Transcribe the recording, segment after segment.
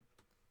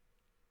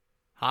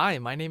Hi,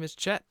 my name is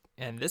Chet,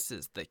 and this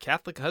is the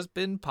Catholic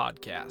Husband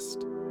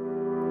Podcast.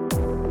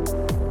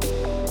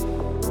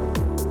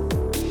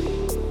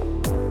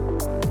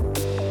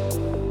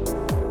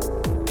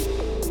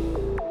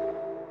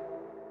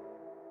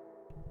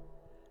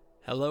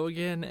 Hello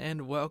again,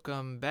 and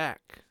welcome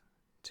back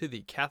to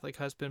the Catholic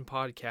Husband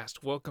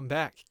Podcast. Welcome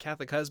back,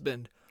 Catholic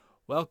Husband.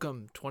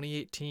 Welcome,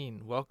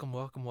 2018. Welcome,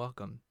 welcome,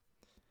 welcome.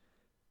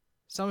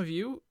 Some of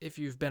you, if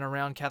you've been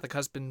around Catholic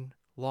Husband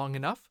long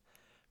enough,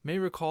 may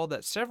recall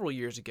that several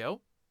years ago,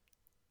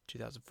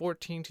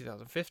 2014,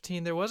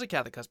 2015, there was a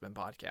Catholic Husband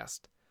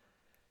podcast.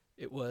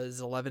 It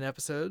was 11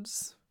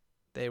 episodes.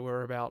 They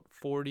were about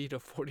 40 to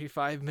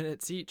 45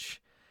 minutes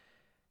each.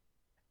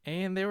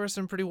 And there were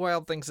some pretty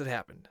wild things that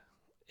happened.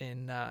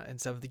 In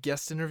some of the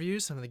guest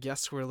interviews, some of the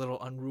guests were a little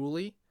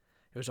unruly.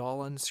 It was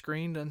all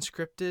unscreened,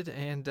 unscripted,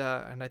 and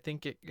I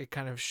think it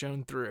kind of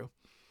shone through.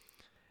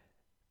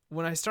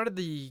 When I started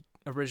the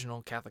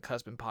original Catholic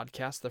Husband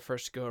podcast, the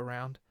first go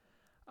around,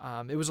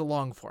 it was a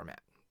long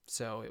format.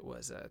 So it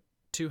was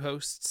two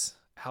hosts,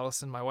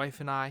 Allison, my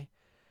wife, and I,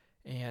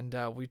 and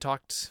we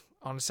talked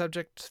on a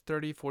subject,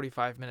 30,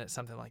 45 minutes,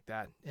 something like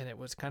that, and it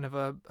was kind of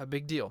a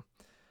big deal.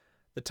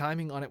 The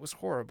timing on it was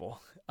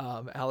horrible.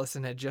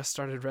 Allison had just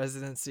started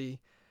residency.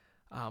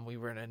 We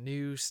were in a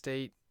new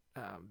state.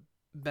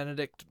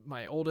 Benedict,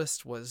 my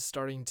oldest, was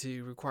starting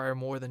to require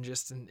more than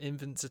just an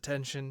infant's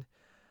attention,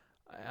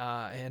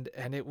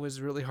 and it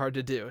was really hard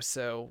to do.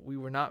 So we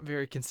were not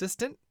very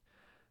consistent.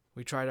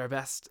 We tried our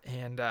best,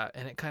 and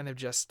it kind of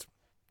just,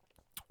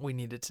 we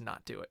needed to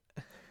not do it.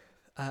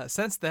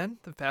 Since then,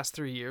 the past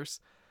 3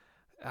 years,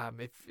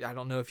 if I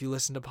don't know if you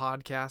listen to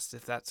podcasts,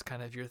 if that's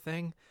kind of your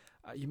thing,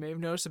 you may have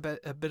noticed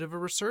a bit of a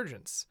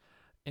resurgence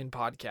in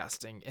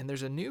podcasting, and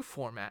there's a new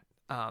format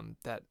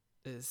that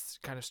is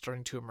kind of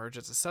starting to emerge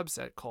as a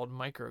subset called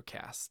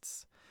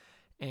microcasts.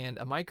 And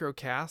a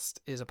microcast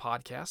is a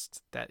podcast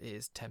that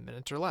is 10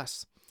 minutes or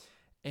less.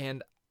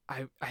 And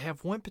I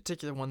have one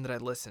particular one that I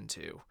listen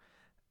to.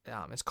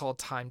 It's called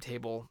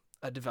Timetable.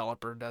 A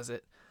developer does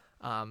it,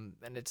 and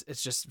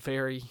it's just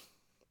very,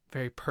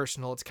 very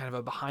personal. It's kind of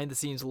a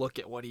behind-the-scenes look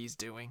at what he's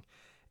doing,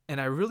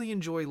 and I really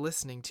enjoy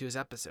listening to his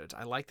episodes.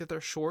 I like that they're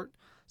short,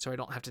 so I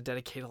don't have to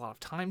dedicate a lot of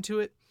time to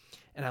it,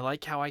 and I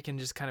like how I can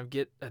just kind of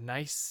get a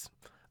nice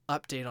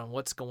update on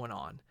what's going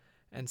on.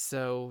 And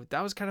so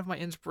that was kind of my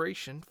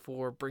inspiration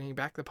for bringing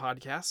back the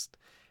podcast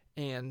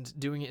and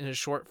doing it in a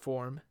short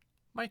form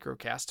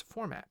microcast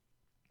format.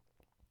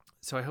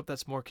 So I hope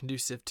that's more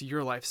conducive to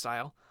your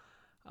lifestyle,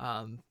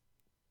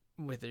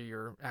 whether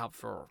you're out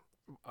for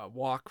a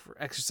walk, for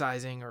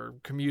exercising, or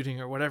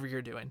commuting, or whatever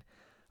you're doing.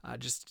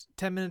 Just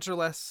 10 minutes or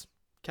less,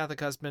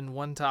 Catholic Husband,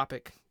 one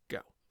topic,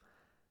 go.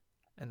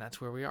 And that's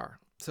where we are.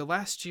 So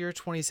last year,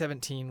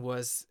 2017,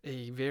 was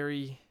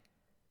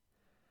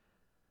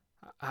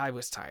I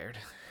was tired.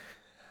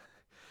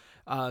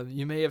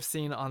 You may have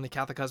seen on the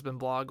Catholic Husband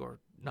blog, or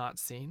not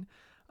seen,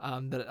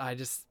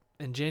 that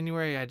in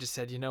January, I just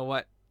said, you know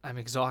what? I'm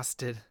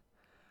exhausted.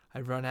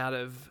 I've run out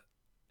of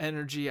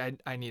energy.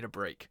 I need a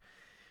break.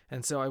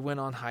 And so I went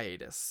on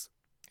hiatus.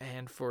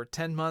 And for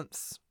 10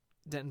 months,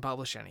 didn't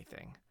publish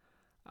anything.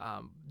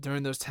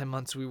 During those 10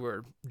 months, we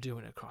were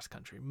doing a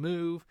cross-country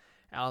move.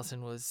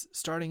 Allison was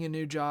starting a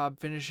new job,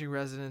 finishing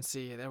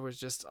residency. There was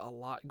just a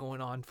lot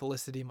going on.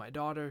 Felicity, my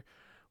daughter,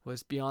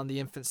 was beyond the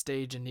infant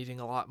stage and needing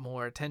a lot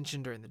more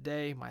attention during the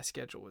day. My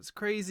schedule was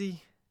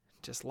crazy.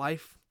 Just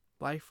life.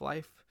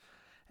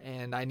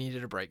 And I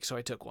needed a break, so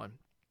I took one.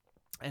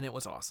 And it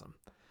was awesome.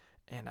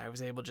 And I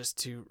was able just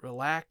to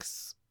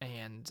relax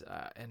and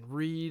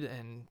read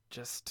and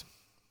just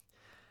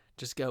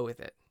go with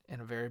it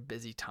in a very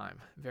busy time,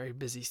 very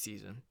busy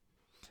season.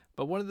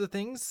 But one of the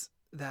things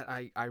that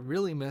I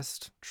really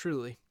missed,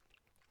 truly,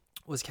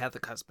 was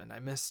Catholic Husband. I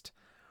missed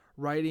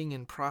writing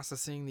and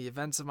processing the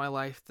events of my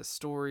life, the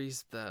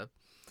stories, the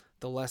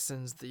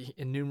lessons, the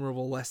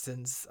innumerable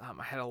lessons.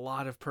 I had a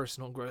lot of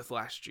personal growth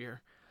last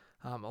year,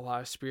 a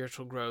lot of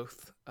spiritual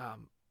growth,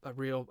 I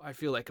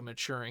feel like I'm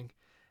maturing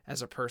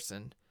as a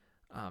person,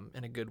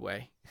 in a good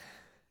way.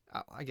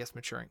 I guess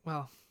maturing.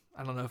 Well,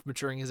 I don't know if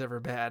maturing is ever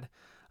bad.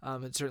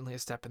 It's certainly a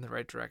step in the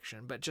right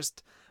direction, but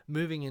just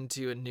moving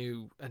into a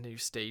new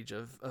stage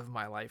of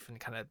my life, and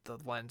kind of the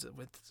lens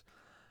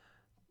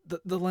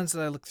the lens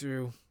that I look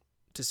through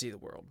to see the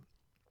world.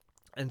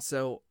 And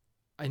so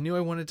I knew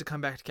I wanted to come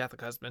back to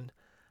Catholic Husband.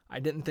 I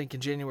didn't think in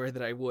January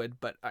that I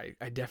would, but I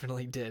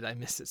definitely did. I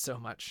miss it so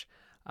much.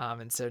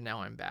 And so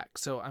now I'm back.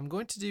 So I'm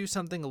going to do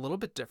something a little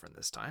bit different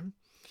this time.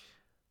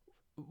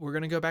 We're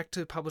going to go back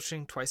to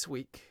publishing twice a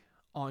week.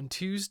 On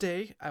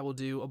Tuesday, I will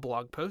do a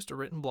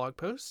written blog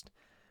post,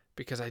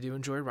 because I do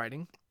enjoy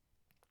writing.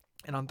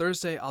 And on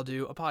Thursday, I'll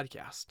do a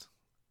podcast,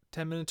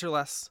 10 minutes or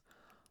less,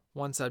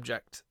 one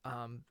subject.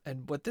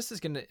 And what this is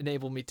going to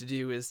enable me to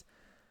do is,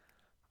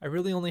 I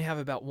really only have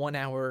about 1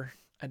 hour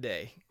a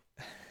day,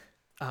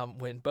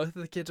 when both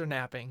of the kids are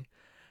napping,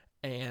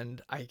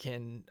 and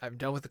I'm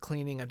done with the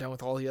cleaning, I'm done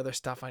with all the other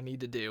stuff I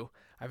need to do.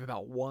 I have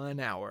about 1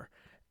 hour.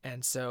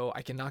 And so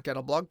I can knock out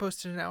a blog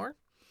post in an hour,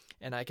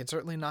 and I can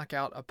certainly knock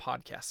out a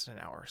podcast in an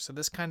hour. So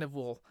this kind of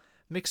will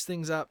mix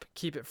things up,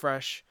 keep it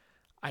fresh.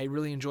 I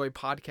really enjoy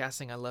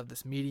podcasting. I love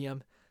this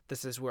medium.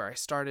 This is where I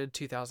started,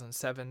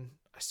 2007.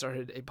 I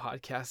started a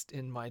podcast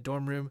in my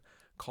dorm room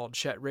called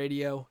Chet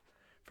Radio.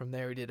 From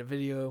there, we did a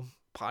video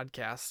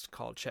podcast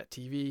called Chet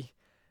TV.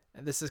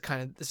 And this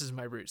is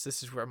my roots.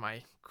 This is where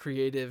my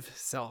creative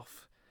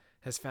self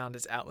has found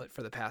its outlet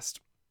for the past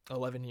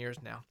 11 years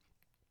now.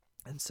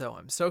 And so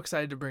I'm so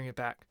excited to bring it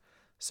back.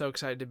 So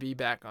excited to be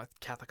back with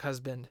Catholic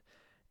Husband.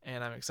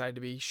 And I'm excited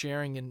to be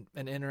sharing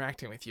and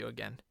interacting with you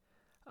again.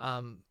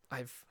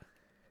 I've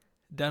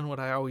done what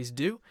I always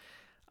do.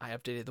 I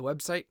updated the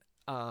website.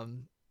 I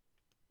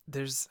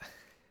was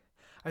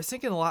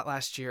thinking a lot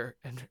last year,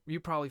 and you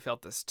probably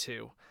felt this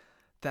too,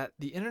 that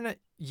the internet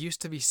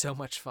used to be so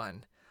much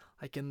fun.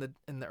 Like in the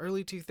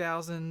early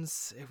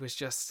 2000s, it was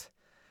just,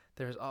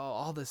 there's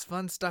all this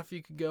fun stuff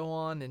you could go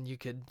on, and you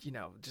could,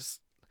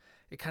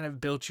 it kind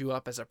of built you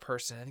up as a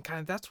person. And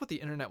kind of that's what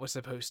the internet was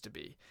supposed to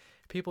be.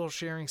 People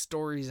sharing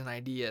stories and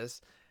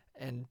ideas.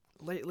 And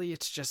lately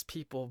it's just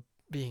people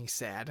being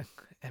sad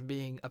and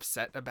being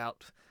upset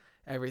about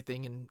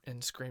everything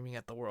and screaming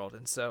at the world.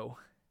 And so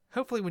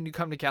hopefully when you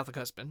come to Catholic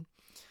Husband,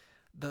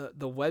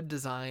 the web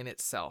design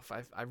itself,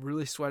 I've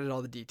really sweated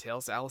all the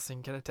details.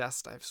 Allison can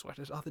attest, I've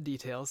sweated all the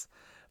details.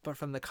 But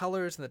from the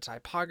colors and the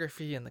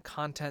typography and the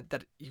content,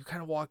 that you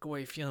kind of walk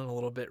away feeling a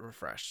little bit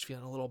refreshed,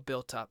 feeling a little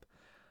built up,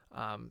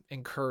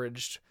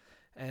 encouraged,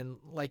 and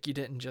like you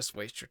didn't just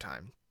waste your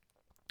time,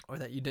 or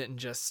that you didn't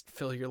just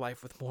fill your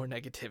life with more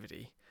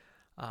negativity.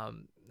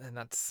 And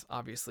that's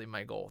obviously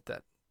my goal,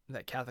 that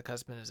Catholic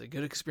Husband is a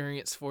good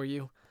experience for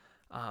you,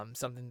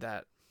 something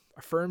that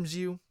affirms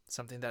you,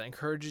 something that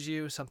encourages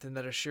you, something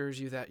that assures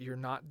you that you're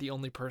not the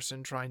only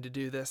person trying to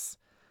do this.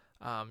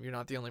 You're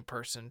not the only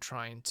person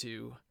trying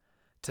to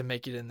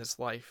make it in this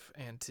life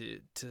and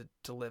to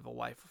live a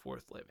life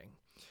worth living.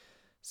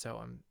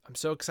 So I'm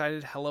so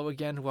excited. Hello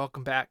again.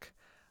 Welcome back.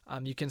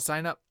 You can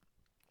sign up.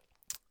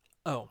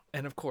 Oh,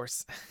 and of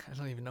course, I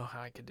don't even know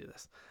how I could do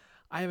this.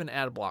 I have an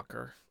ad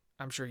blocker.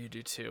 I'm sure you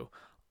do too,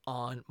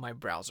 on my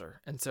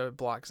browser. And so it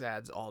blocks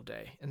ads all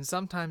day. And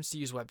sometimes to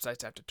use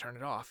websites, I have to turn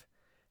it off.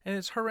 And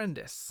it's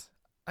horrendous.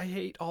 I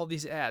hate all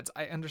these ads.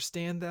 I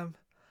understand them.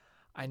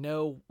 I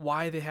know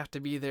why they have to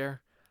be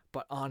there.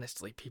 But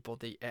honestly, people,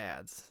 the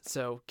ads.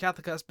 So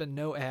Catholic Husband,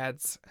 no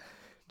ads.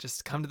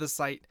 Just come to the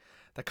site.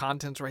 The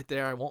content's right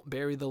there. I won't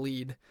bury the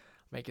lead.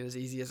 Make it as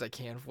easy as I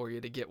can for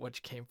you to get what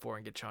you came for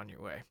and get you on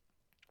your way.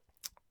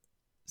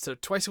 So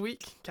twice a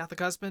week,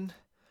 Catholic Husband,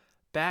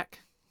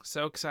 back.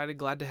 So excited,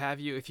 glad to have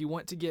you. If you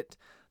want to get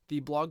the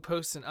blog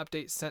posts and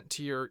updates sent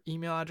to your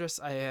email address,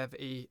 I have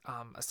a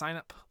sign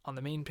up on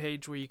the main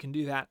page where you can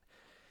do that.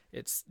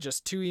 It's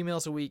just 2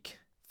 emails a week,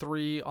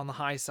 3 on the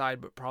high side,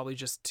 but probably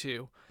just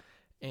 2.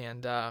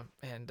 And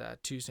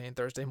Tuesday and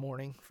Thursday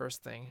morning,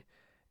 first thing.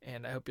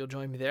 And I hope you'll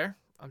join me there.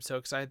 I'm so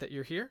excited that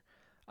you're here.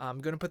 I'm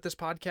going to put this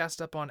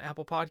podcast up on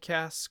Apple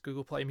Podcasts,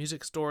 Google Play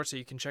Music Store, so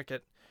you can check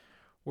it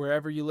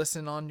wherever you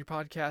listen on your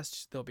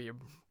podcast. There'll be a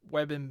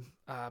web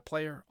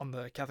player on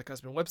the Catholic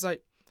Husband website,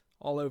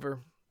 all over,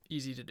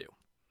 easy to do.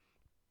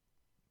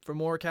 For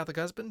more Catholic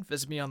Husband,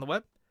 visit me on the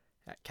web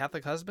at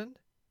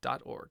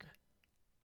catholichusband.org.